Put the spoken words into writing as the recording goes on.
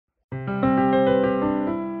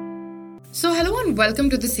Hello and welcome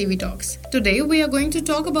to the CV Talks. Today we are going to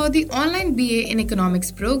talk about the online BA in Economics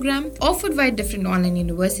program offered by different online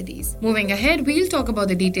universities. Moving ahead, we'll talk about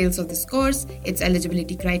the details of this course, its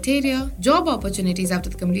eligibility criteria, job opportunities after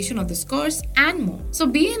the completion of this course, and more. So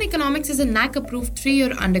BA in Economics is a NAC-approved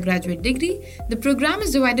 3-year undergraduate degree. The program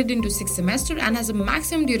is divided into 6 semesters and has a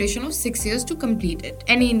maximum duration of 6 years to complete it.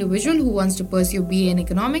 Any individual who wants to pursue BA in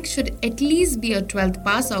Economics should at least be a 12th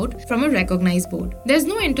pass out from a recognized board. There's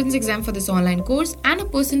no entrance exam for this online course, and a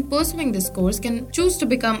person pursuing this course can choose to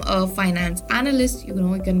become a finance analyst, you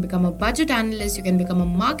can become a budget analyst, you can become a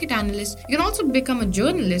market analyst, you can also become a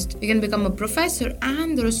journalist, you can become a professor,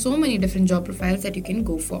 and there are so many different job profiles that you can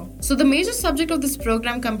go for. So the major subject of this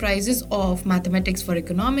program comprises of mathematics for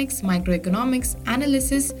economics, microeconomics,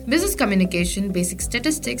 analysis, business communication, basic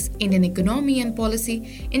statistics, Indian economy and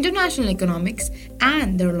policy, international economics,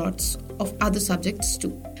 and there are lots of other subjects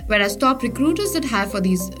too. Whereas top recruiters that hire for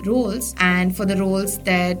these roles and for the roles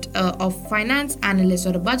that of finance analyst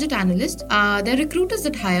or a budget analyst, there are recruiters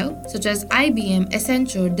that hire such as IBM,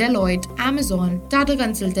 Accenture, Deloitte, Amazon, Tata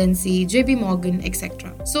Consultancy, JP Morgan,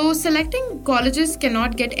 etc. So selecting colleges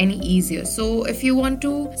cannot get any easier. So if you want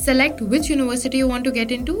to select which university you want to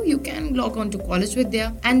get into, you can log on to College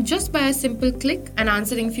Vidya, and just by a simple click and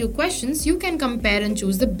answering few questions, you can compare and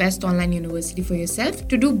choose the best online university for yourself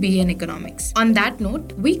to do BA in Economics. On that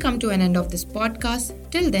note, we come to an end of this podcast.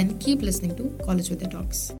 Till then, keep listening to College Vidya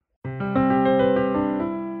Talks.